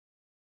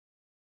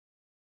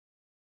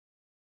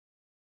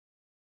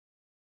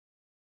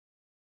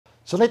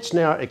So let's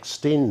now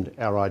extend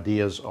our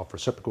ideas of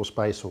reciprocal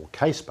space or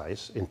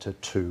K-space into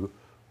 2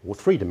 or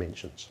 3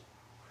 dimensions.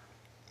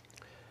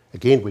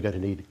 Again, we're going to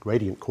need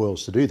gradient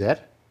coils to do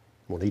that.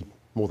 We'll need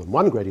more than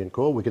one gradient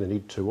coil, we're going to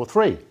need 2 or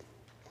 3.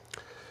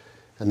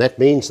 And that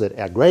means that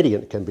our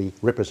gradient can be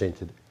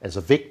represented as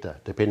a vector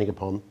depending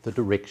upon the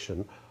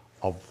direction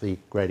of the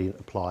gradient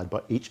applied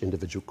by each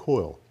individual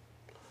coil.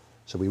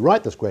 So we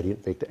write this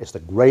gradient vector as the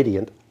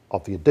gradient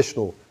of the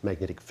additional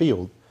magnetic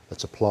field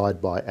that's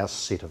applied by our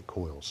set of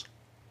coils.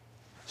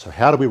 So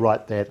how do we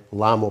write that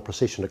Larmor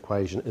precession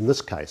equation in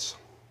this case?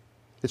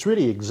 It's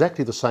really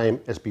exactly the same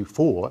as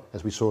before,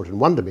 as we saw it in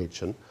one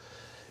dimension.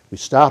 We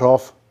start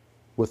off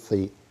with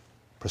the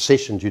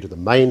precession due to the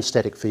main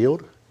static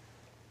field,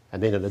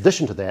 and then in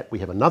addition to that we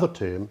have another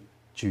term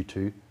due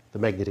to the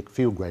magnetic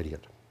field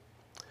gradient.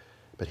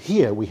 But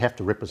here we have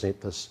to represent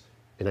this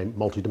in a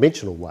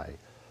multidimensional way.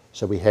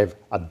 So we have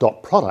a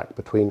dot product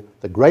between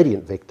the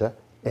gradient vector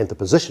and the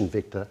position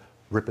vector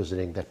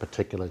representing that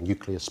particular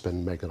nuclear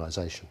spin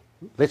magnetization.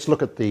 Let's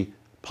look at the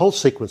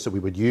pulse sequence that we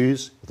would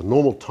use with a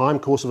normal time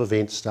course of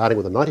events starting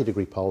with a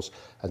 90-degree pulse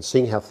and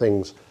seeing how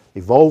things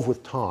evolve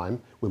with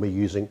time when we're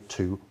using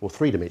 2 or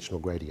 3-dimensional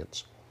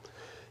gradients.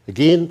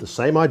 Again, the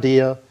same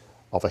idea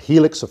of a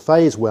helix of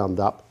phase wound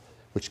up,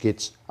 which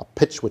gets a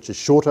pitch which is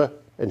shorter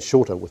and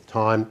shorter with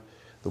time,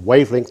 the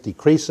wavelength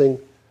decreasing,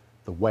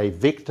 the wave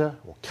vector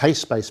or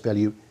K-space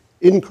value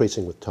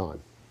increasing with time.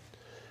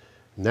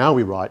 Now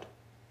we write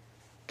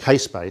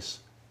K-space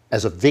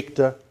as a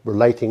vector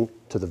relating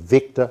to the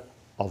vector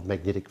of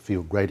magnetic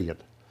field gradient.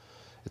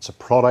 It's a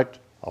product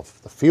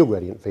of the field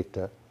gradient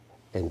vector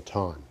and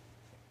time.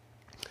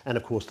 And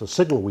of course the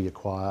signal we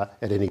acquire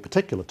at any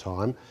particular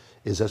time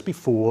is, as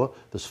before,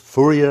 this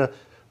Fourier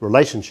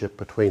relationship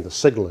between the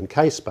signal in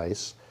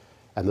K-space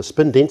and the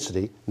spin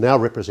density now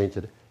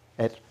represented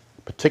at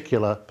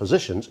particular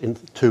positions in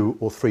 2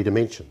 or 3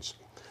 dimensions.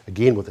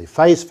 Again with the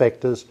phase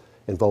factors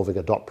involving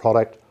a dot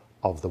product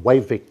of the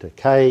wave vector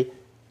K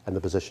and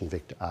the position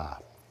vector R.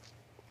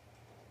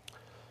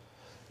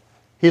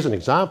 Here's an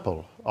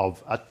example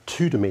of a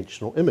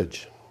 2-dimensional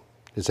image.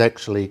 It's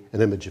actually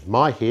an image of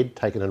my head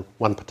taken in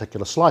one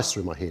particular slice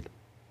through my head.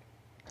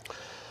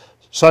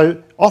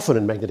 So often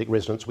in magnetic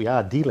resonance we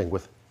are dealing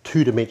with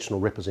 2-dimensional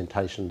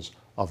representations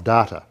of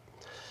data.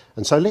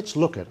 And so let's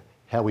look at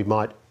how we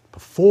might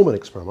perform an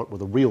experiment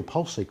with a real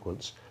pulse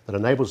sequence that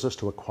enables us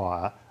to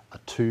acquire a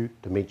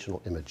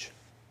 2-dimensional image.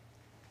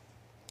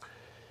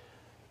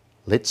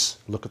 Let's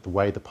look at the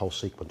way the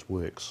pulse sequence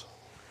works.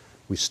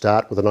 We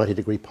start with a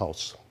 90-degree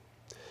pulse.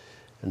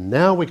 And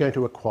now we're going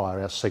to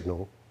acquire our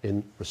signal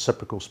in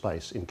reciprocal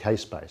space, in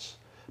K-space.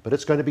 But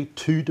it's going to be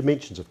 2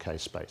 dimensions of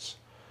K-space.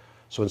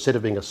 So instead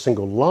of being a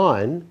single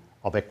line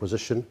of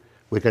acquisition,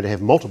 we're going to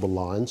have multiple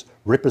lines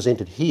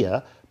represented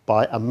here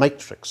by a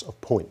matrix of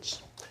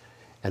points.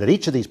 And at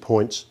each of these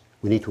points,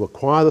 we need to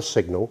acquire the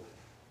signal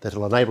that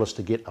will enable us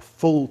to get a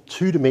full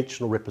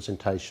 2-dimensional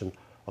representation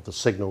of the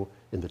signal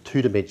in the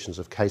 2 dimensions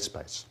of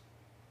K-space.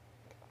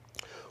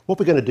 What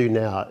we're going to do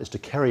now is to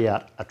carry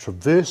out a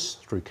traverse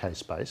through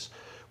K-space.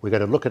 We're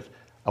going to look at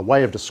a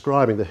way of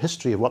describing the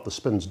history of what the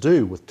spins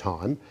do with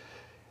time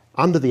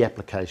under the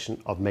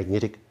application of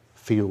magnetic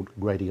field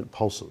gradient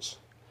pulses.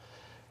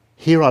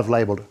 Here I've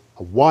labelled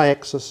a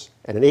y-axis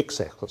and an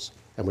x-axis,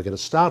 and we're going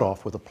to start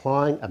off with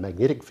applying a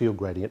magnetic field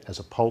gradient as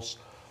a pulse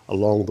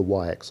along the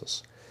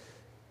y-axis.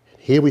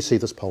 Here we see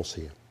this pulse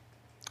here.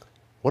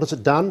 What has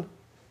it done?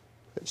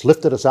 It's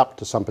lifted us up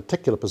to some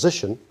particular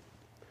position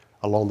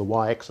along the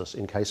y-axis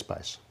in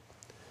K-space.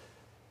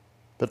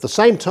 But at the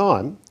same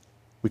time,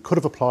 we could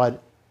have applied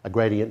a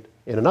gradient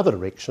in another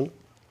direction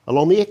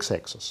along the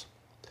x-axis.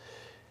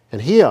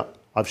 And here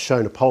I've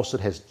shown a pulse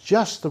that has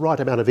just the right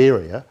amount of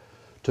area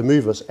to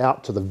move us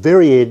out to the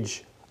very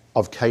edge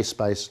of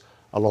K-space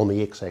along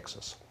the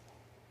x-axis.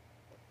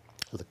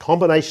 So the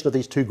combination of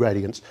these 2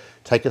 gradients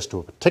take us to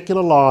a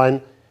particular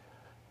line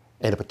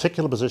and a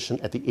particular position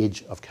at the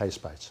edge of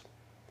K-space.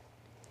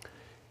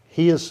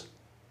 Here's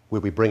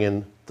where we bring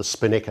in the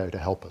spin echo to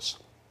help us.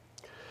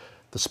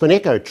 The spin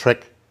echo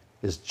trick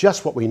is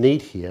just what we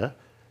need here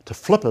to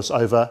flip us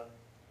over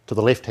to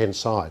the left-hand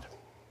side.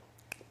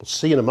 We'll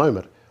see in a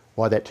moment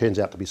why that turns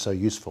out to be so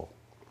useful.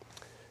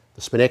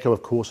 The spin echo,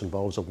 of course,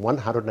 involves a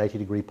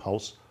 180-degree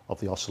pulse of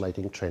the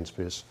oscillating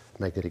transverse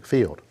magnetic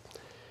field.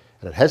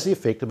 And it has the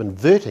effect of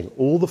inverting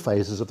all the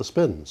phases of the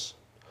spins.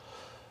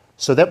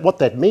 So that what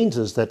that means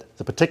is that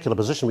the particular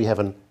position we have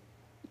in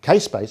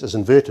K-space is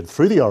inverted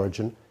through the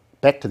origin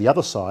back to the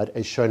other side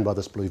as shown by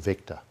this blue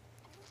vector.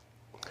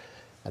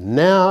 And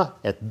now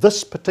at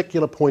this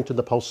particular point in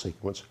the pulse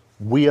sequence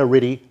we are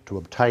ready to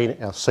obtain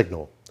our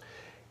signal,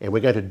 and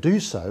we're going to do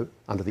so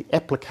under the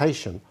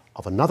application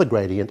of another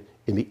gradient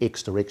in the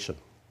x direction.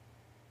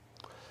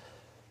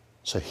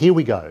 So here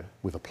we go.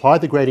 We've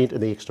applied the gradient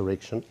in the x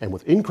direction, and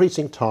with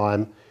increasing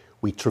time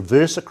we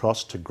traverse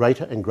across to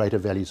greater and greater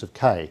values of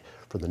k,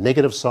 from the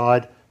negative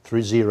side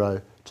through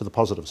 0 to the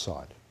positive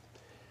side.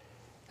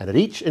 And at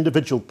each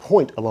individual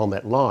point along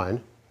that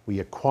line we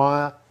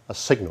acquire a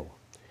signal,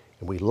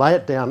 and we lay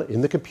it down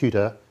in the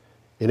computer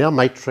in our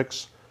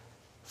matrix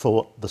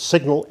for the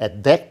signal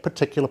at that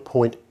particular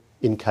point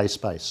in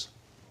K-space.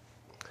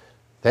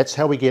 That's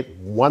how we get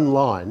one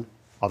line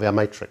of our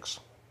matrix.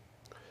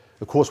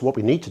 Of course, what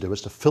we need to do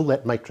is to fill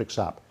that matrix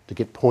up to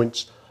get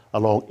points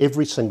along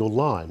every single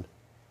line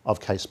of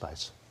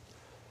K-space.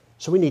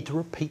 So we need to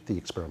repeat the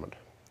experiment.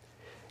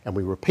 And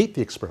we repeat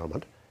the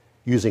experiment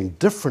using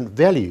different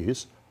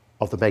values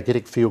of the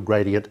magnetic field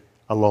gradient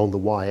along the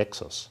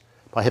y-axis.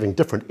 By having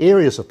different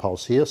areas of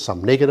pulse here,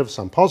 some negative,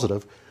 some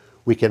positive,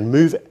 we can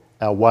move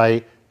our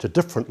way to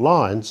different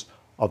lines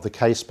of the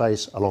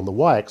K-space along the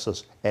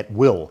y-axis at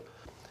will.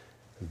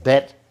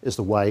 That is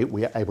the way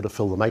we are able to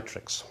fill the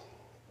matrix.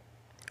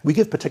 We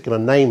give particular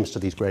names to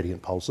these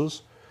gradient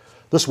pulses.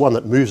 This one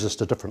that moves us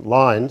to different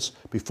lines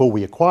before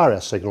we acquire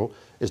our signal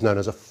is known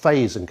as a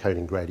phase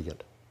encoding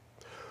gradient.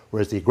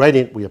 Whereas the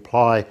gradient we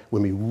apply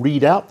when we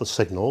read out the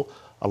signal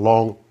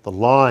along the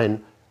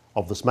line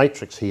of this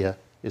matrix here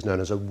is known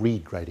as a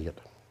read gradient.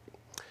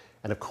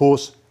 And of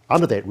course,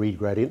 under that read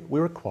gradient,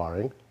 we're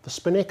acquiring the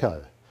spin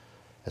echo.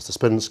 As the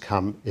spins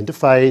come into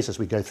phase, as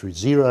we go through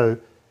zero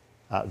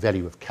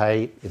value of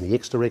k in the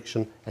x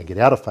direction and get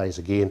out of phase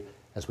again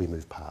as we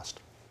move past.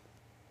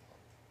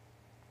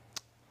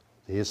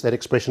 There's that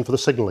expression for the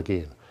signal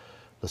again.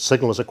 The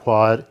signal is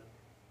acquired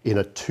in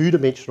a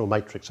two-dimensional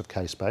matrix of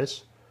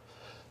K-space.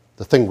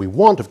 The thing we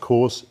want, of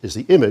course, is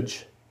the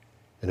image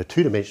in a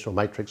two-dimensional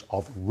matrix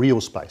of real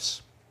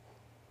space.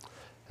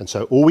 And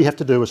so all we have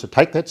to do is to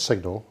take that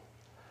signal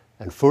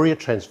and Fourier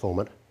transform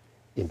it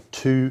in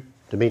two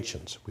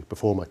dimensions. We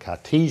perform a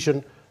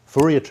Cartesian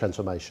Fourier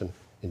transformation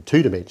in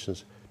two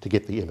dimensions to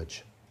get the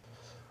image.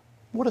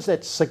 What does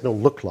that signal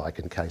look like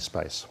in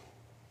K-space?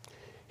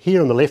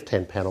 Here on the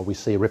left-hand panel we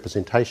see a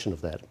representation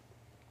of that.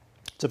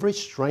 It's a very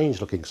strange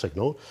looking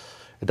signal.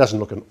 It doesn't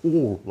look at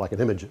all like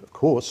an image, of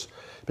course,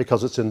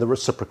 because it's in the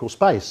reciprocal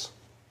space.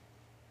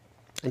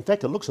 In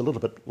fact, it looks a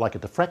little bit like a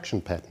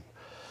diffraction pattern.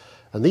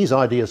 And these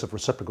ideas of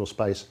reciprocal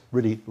space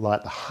really lie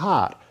at the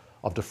heart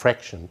of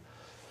diffraction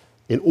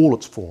in all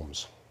its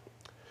forms.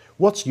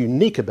 What's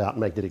unique about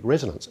magnetic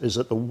resonance is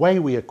that the way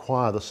we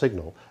acquire the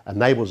signal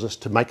enables us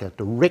to make a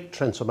direct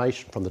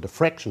transformation from the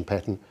diffraction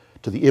pattern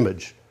to the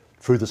image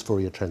through this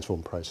Fourier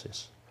transform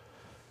process.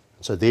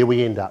 And so there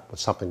we end up with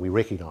something we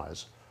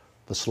recognise,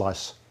 the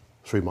slice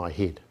through my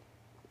head.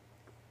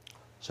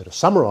 So to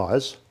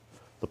summarise,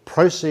 the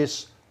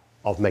process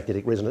of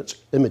magnetic resonance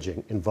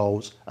imaging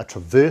involves a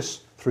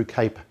traverse through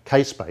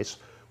K-space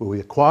where we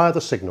acquire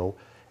the signal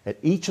at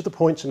each of the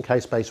points in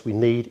K-space we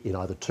need in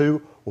either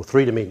two or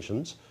three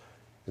dimensions.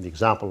 In the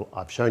example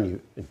I've shown you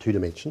in two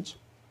dimensions.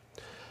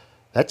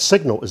 That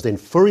signal is then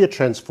Fourier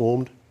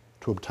transformed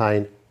to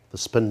obtain the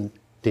spin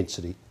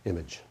density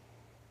image.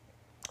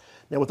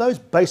 Now with those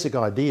basic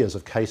ideas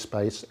of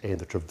K-space and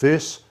the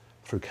traverse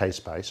through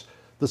K-space,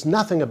 there's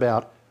nothing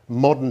about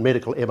modern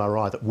medical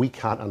MRI that we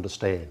can't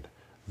understand.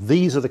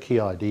 These are the key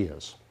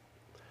ideas.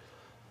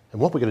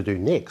 And what we're going to do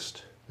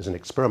next is an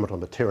experiment on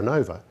the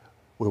Terranova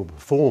where we'll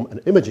perform an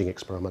imaging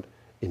experiment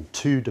in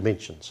two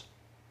dimensions.